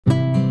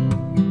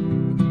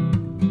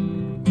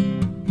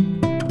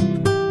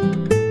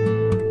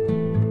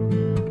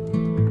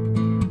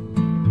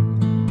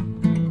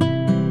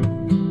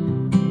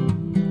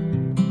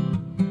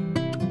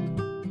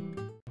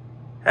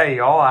Hey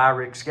y'all,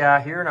 IRIX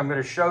Guy here, and I'm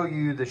going to show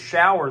you the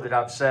shower that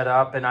I've set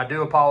up. And I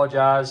do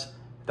apologize,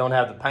 don't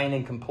have the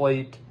painting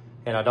complete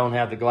and I don't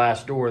have the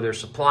glass door. There's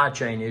supply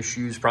chain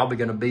issues, probably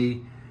going to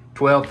be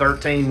 12,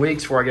 13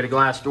 weeks before I get a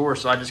glass door.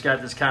 So I just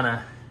got this kind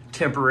of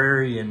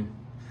temporary and,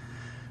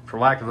 for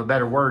lack of a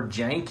better word,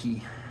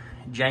 janky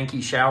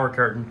shower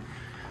curtain.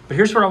 But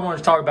here's what I want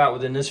to talk about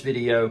within this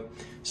video.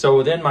 So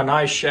within my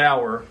nice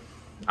shower,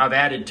 I've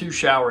added 2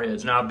 shower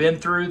heads. Now I've been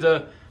through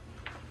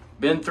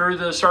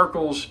the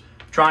circles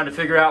trying to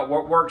figure out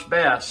what works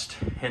best,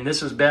 and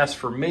this is best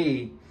for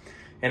me,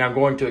 and I'm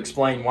going to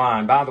explain why.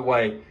 And by the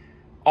way,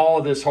 all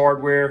of this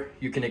hardware,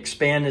 you can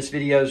expand this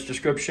video's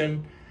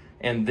description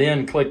and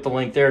then click the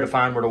link there to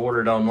find where to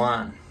order it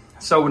online.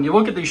 So when you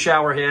look at these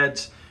shower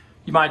heads,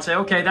 you might say,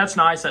 okay, that's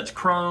nice, that's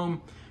chrome,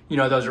 you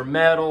know, those are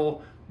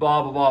metal,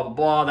 blah, blah, blah, blah,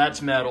 blah,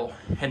 that's metal.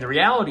 And the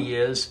reality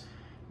is,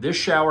 this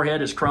shower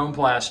head is chrome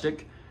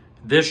plastic,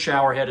 this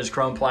shower head is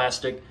chrome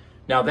plastic.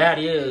 Now that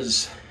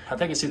is, I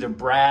think it's either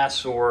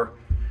brass or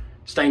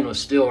stainless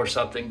steel or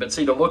something, but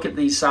see, to look at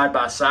these side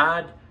by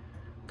side,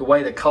 the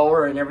way the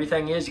color and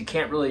everything is, you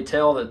can't really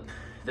tell that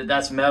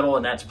that's metal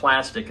and that's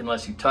plastic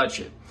unless you touch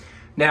it.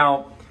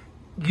 Now,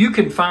 you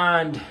can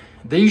find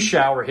these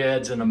shower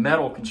heads in a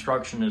metal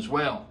construction as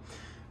well,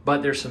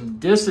 but there's some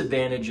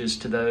disadvantages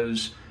to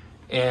those.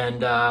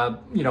 And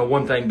you know,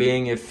 one thing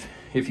being, if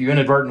you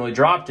inadvertently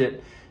dropped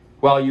it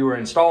while you were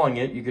installing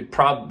it, you could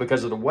probably,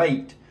 because of the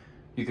weight,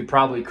 you could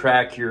probably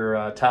crack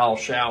your tile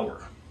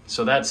shower.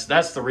 So that's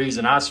the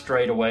reason I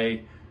strayed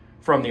away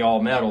from the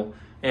all metal.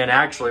 And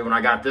actually, when I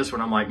got this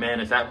one, I'm like, man,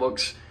 if that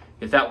looks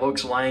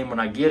lame when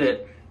I get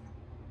it,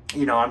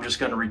 you know, I'm just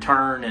going to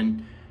return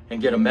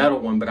and get a metal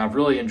one. But I've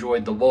really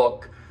enjoyed the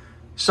look.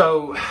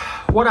 So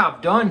what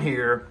I've done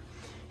here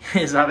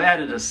is I've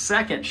added a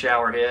second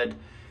shower head,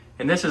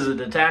 and this is a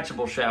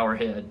detachable shower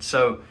head.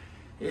 So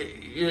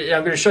I'm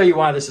going to show you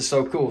why this is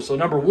so cool. So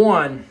number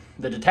one,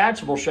 the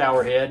detachable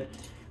shower head,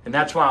 and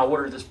that's why I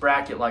ordered this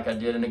bracket like I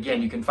did. And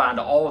again, you can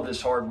find all of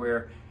this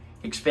hardware,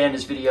 expand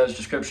this video's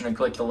description and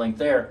click the link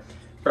there.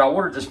 But I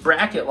ordered this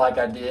bracket like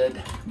I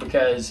did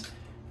because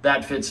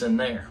that fits in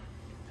there.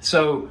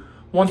 So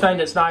one thing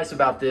that's nice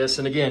about this,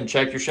 and again,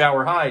 check your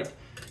shower height,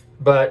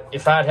 but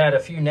if I'd had a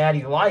few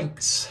natty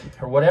lights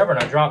or whatever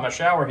and I dropped my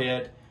shower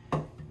head,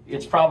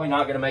 it's probably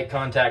not going to make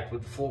contact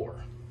with the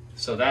floor.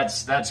 So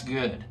that's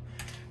good.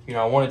 You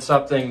know, I wanted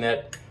something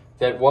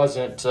that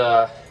wasn't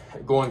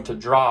going to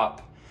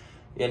drop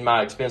in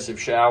my expensive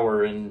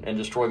shower and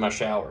destroy my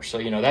shower. So,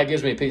 you know, that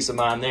gives me peace of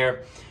mind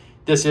there.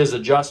 This is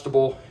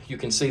adjustable. You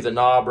can see the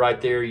knob right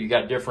there. You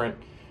got different,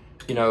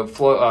 you know,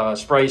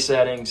 spray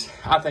settings.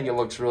 I think it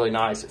looks really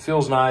nice. It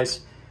feels nice.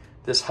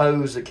 This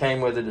hose that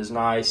came with it is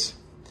nice.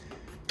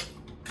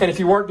 And if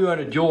you weren't doing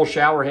a dual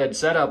shower head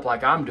setup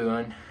like I'm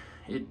doing,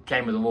 it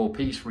came with a little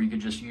piece where you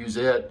could just use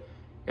it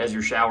as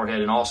your shower head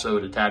and also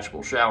a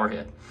detachable shower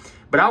head.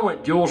 But I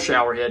went dual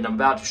shower head, and I'm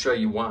about to show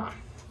you why.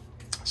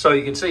 So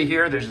you can see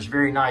here, there's this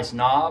very nice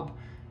knob.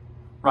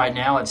 Right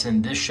now it's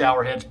in this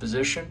shower head's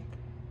position,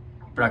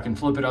 but I can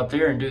flip it up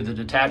there and do the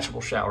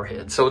detachable shower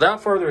head. So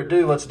without further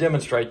ado, let's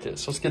demonstrate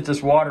this. Let's get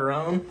this water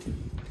on,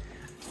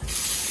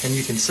 and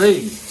you can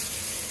see.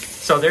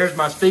 So there's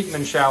my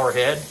Speakman shower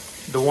head,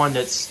 the one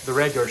that's the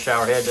regular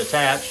shower head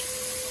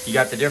attached. You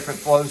got the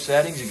different flow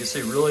settings. You can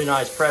see really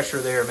nice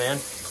pressure there, man.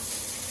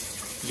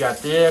 You got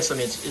this, I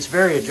mean, it's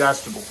very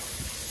adjustable.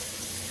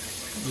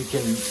 You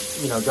can,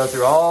 you know, go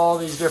through all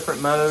these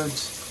different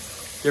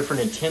modes,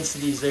 different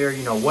intensities there,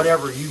 you know,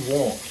 whatever you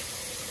want.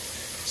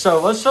 So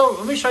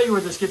let me show you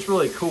where this gets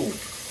really cool.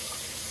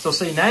 So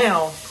see,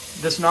 now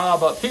this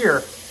knob up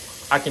here,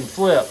 I can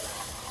flip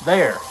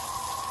there.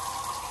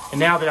 And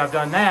now that I've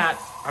done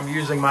that, I'm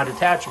using my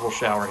detachable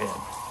shower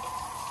head.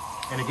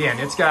 And again,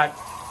 it's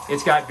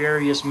got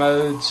various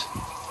modes.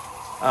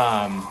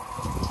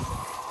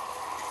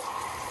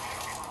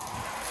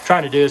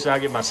 Trying to do this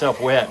without getting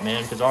myself wet,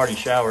 man, because I already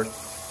showered.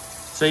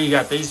 See, you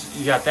got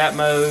that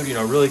mode, you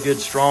know, really good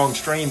strong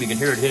stream. You can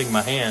hear it hitting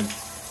my hand.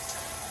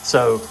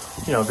 So,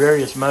 you know,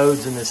 various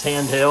modes in this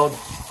handheld.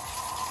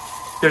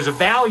 There's a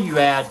value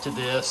add to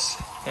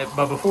this,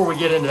 but before we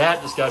get into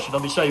that discussion,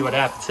 let me show you what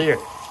happens here.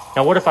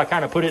 Now, what if I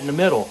kind of put it in the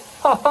middle?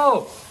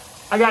 Oh,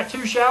 I got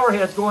 2 shower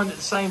heads going at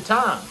the same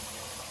time.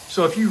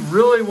 So if you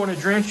really want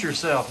to drench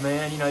yourself,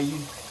 man, you know,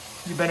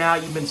 you've been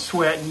out, you've been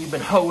sweating, you've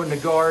been hoeing the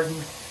garden,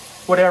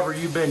 whatever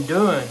you've been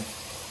doing,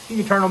 you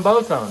can turn them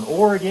both on.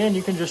 Or again,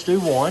 you can just do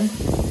one.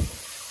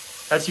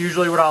 That's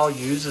usually what I'll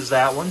use, is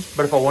that one.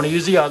 But if I want to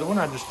use the other one,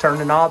 I just turn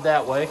the knob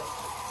that way.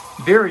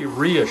 Very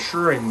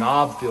reassuring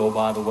knob feel,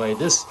 by the way.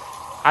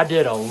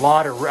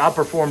 I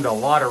performed a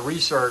lot of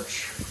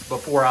research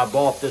before I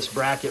bought this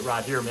bracket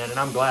right here, man, and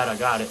I'm glad I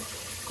got it.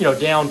 You know,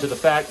 down to the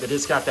fact that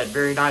it's got that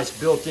very nice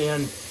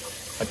built-in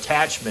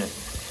attachment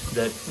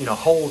that, you know,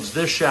 holds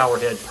this shower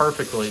head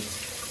perfectly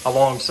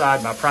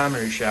alongside my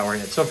primary shower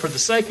head. So for the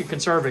sake of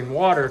conserving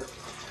water,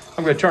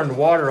 I'm going to turn the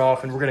water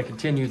off and we're going to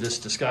continue this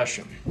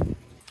discussion.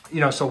 You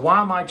know, so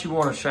why might you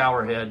want a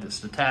shower head that's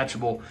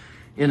detachable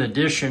in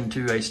addition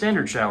to a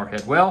standard shower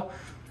head? Well,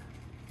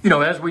 You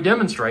know, as we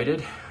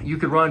demonstrated, you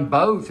could run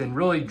both and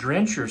really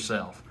drench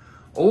yourself.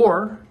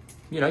 Or,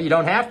 you know, you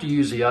don't have to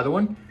use the other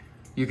one.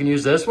 You can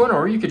use this one,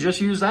 or you could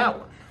just use that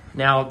one.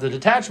 Now, the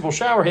detachable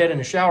shower head in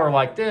a shower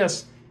like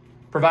this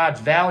provides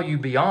value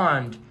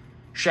beyond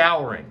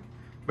showering,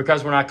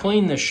 because when I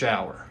clean this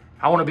shower,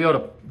 I want to be able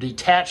to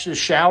detach this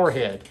shower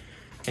head,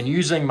 and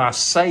using my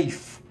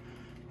safe,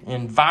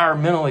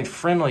 environmentally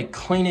friendly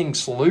cleaning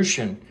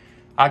solution,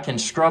 I can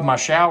scrub my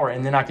shower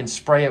and then I can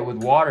spray it with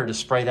water to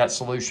spray that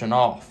solution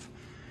off.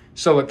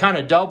 So it kind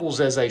of doubles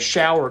as a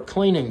shower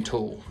cleaning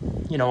tool.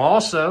 You know,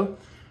 also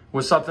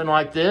with something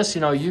like this,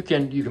 you know, you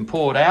can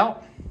pull it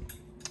out.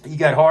 You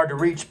got hard to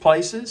reach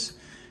places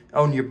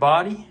on your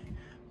body.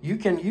 You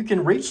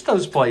can reach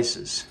those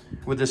places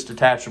with this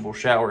detachable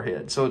shower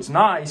head. So it's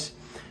nice,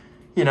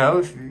 you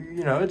know,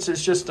 it's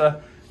just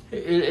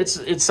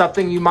it's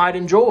something you might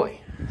enjoy.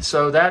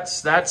 So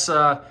that's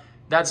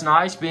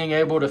nice, being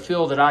able to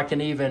feel that I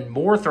can even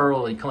more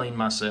thoroughly clean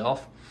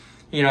myself.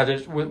 You know,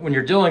 when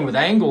you're dealing with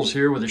angles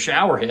here with a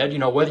shower head, you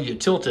know, whether you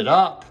tilt it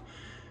up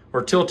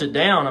or tilt it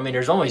down, I mean,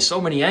 there's only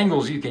so many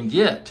angles you can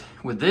get.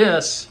 With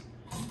this,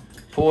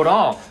 pull it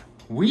off.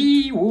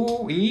 Wee,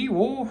 woo, ee,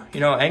 woo. You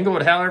know, angle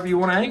it however you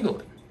want to angle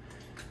it.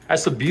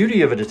 That's the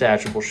beauty of a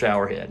detachable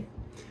shower head.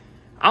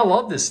 I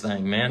love this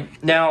thing, man.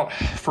 Now,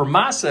 for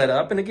my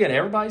setup, and again,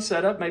 everybody's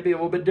setup may be a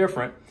little bit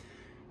different.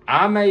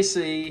 I may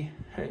see,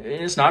 and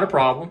it's not a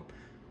problem,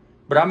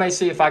 but I may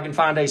see if I can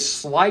find a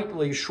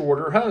slightly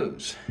shorter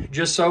hose,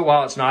 just so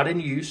while it's not in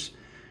use,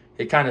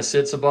 it kind of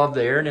sits above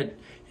there and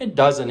it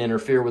doesn't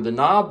interfere with the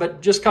knob.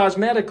 But just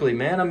cosmetically,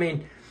 man, I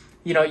mean,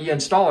 you know, you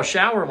install a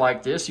shower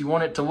like this, you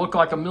want it to look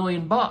like $1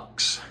 million.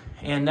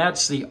 And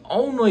that's the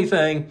only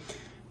thing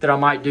that I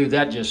might do.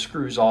 That just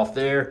screws off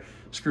there,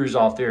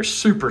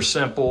 super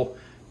simple.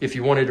 If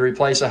you wanted to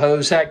replace a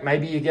hose, heck,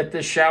 maybe you get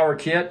this shower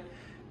kit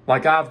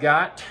like I've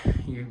got.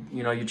 You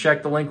know, you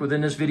check the link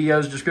within this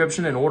video's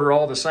description and order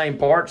all the same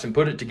parts and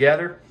put it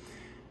together.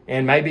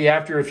 And maybe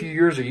after a few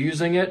years of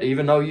using it,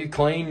 even though you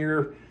clean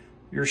your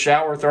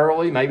shower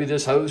thoroughly, maybe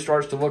this hose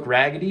starts to look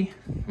raggedy.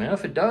 Well,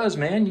 if it does,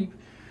 man, you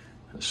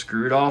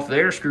screw it off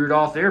there,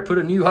 put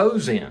a new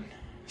hose in.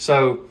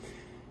 So,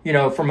 you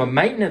know, from a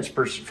maintenance,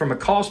 from a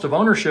cost of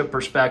ownership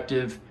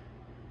perspective,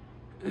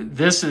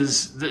 it's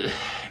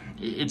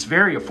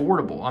very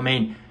affordable. I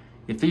mean,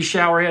 if these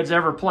shower heads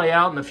ever play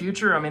out in the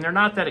future, I mean, they're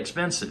not that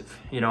expensive.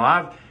 You know,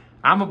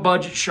 I'm a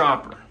budget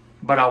shopper,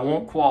 but I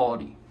want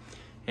quality.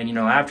 And, you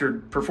know, after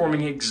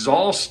performing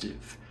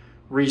exhaustive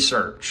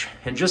research,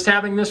 and just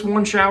having this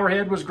one shower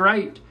head was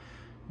great.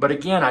 But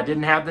again, I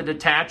didn't have the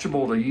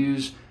detachable to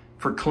use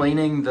for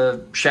cleaning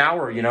the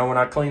shower, you know, when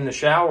I clean the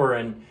shower,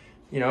 and,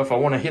 you know, if I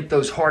want to hit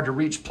those hard to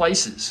reach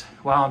places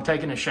while I'm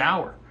taking a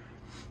shower.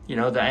 You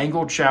know, the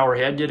angled shower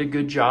head did a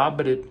good job,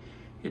 but it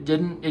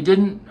didn't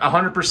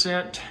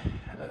 100%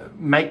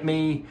 make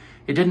me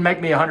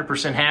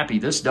 100% happy.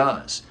 This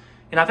does.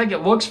 And I think it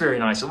looks very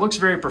nice. It looks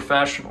very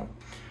professional.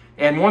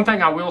 And one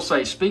thing I will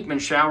say,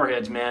 Speakman shower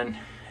heads, man,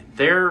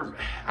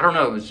 I don't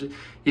know, if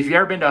you've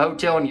ever been to a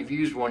hotel and you've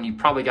used one, you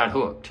probably got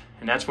hooked.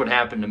 And that's what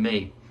happened to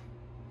me.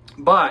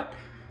 But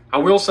I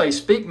will say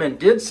Speakman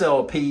did sell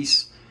a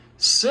piece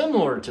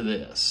similar to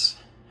this,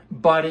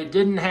 but it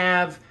didn't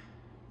have,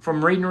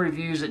 from reading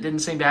reviews, it didn't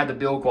seem to have the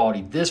build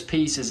quality. This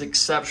piece is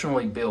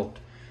exceptionally built.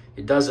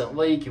 It doesn't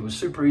leak. It was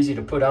super easy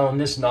to put on.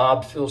 This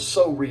knob feels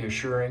so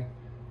reassuring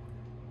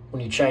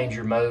when you change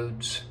your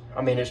modes.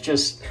 I mean,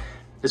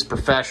 it's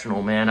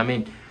professional, man. I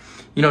mean,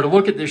 you know, to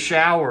look at this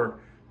shower,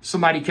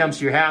 somebody comes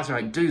to your house and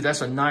like, dude,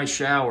 that's a nice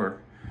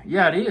shower.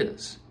 Yeah, it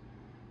is.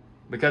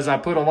 Because I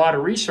put a lot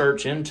of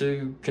research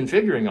into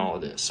configuring all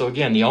of this. So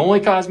again, the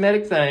only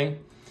cosmetic thing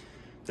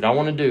that I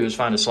want to do is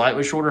find a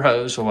slightly shorter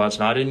hose so while it's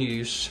not in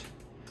use.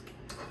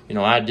 You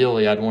know,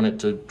 ideally, I'd want it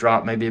to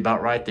drop maybe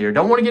about right there.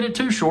 Don't want to get it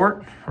too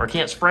short, or I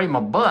can't spray my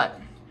butt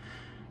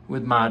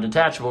with my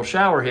detachable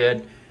shower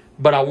head,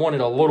 but I want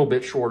it a little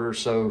bit shorter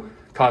so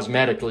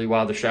cosmetically,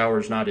 while the shower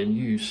is not in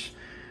use,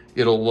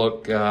 it'll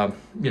look, you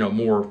know,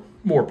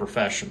 more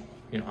professional.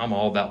 You know, I'm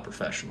all about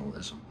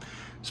professionalism.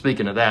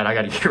 Speaking of that, I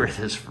got to get rid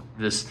of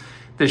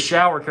this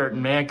shower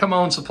curtain, man. Come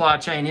on, supply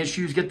chain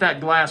issues. Get that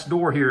glass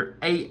door here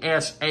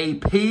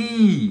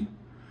ASAP.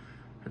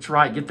 That's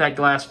right. Get that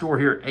glass door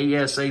here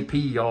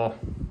ASAP, y'all.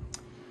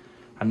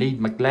 I need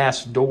my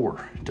glass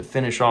door to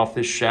finish off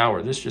this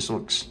shower. This just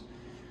looks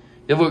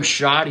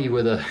shoddy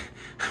with a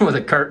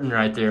curtain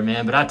right there,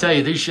 man. But I tell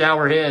you, these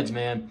shower heads,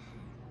 man,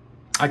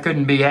 I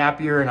couldn't be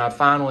happier, and I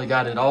finally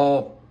got it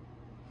all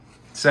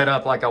set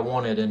up like I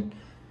wanted. And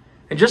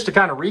just to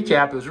kind of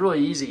recap, it was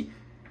really easy.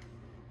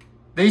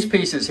 These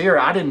pieces here,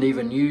 I didn't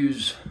even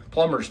use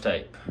plumber's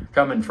tape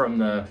coming from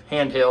the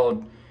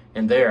handheld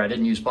and there. I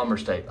didn't use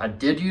plumber's tape. I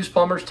did use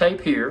plumber's tape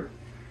here,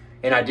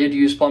 and I did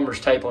use plumber's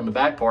tape on the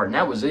back part, and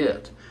that was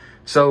it.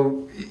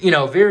 So, you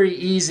know, very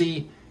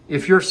easy.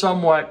 If you're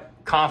somewhat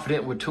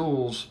confident with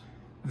tools,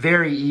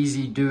 very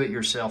easy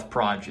do-it-yourself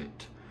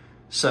project.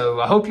 So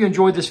I hope you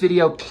enjoyed this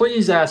video.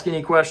 Please ask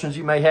any questions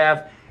you may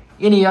have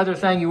Any other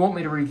thing you want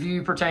me to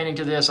review pertaining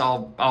to this,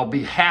 I'll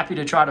be happy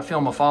to try to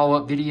film a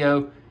follow-up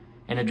video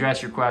and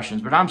address your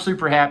questions. But I'm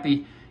super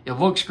happy. It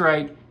looks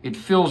great, it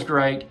feels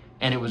great,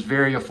 and it was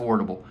very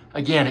affordable.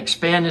 Again,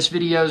 expand this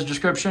video's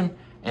description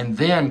and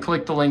then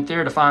click the link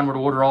there to find where to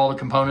order all the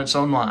components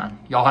online.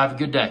 Y'all have a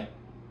good day.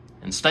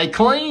 And stay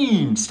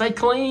clean,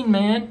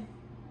 man.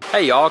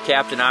 Hey y'all,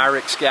 Captain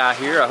IRIX Guy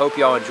here. I hope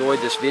y'all enjoyed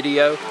this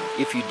video.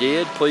 If you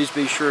did, please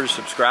be sure to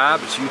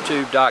subscribe. It's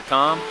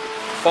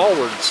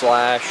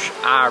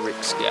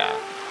youtube.com/IRIX Guy.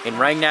 And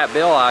ring that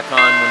bell icon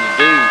when you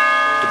do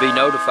to be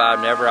notified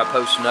whenever I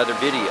post another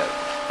video.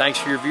 Thanks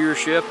for your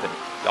viewership, and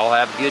y'all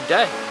have a good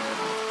day.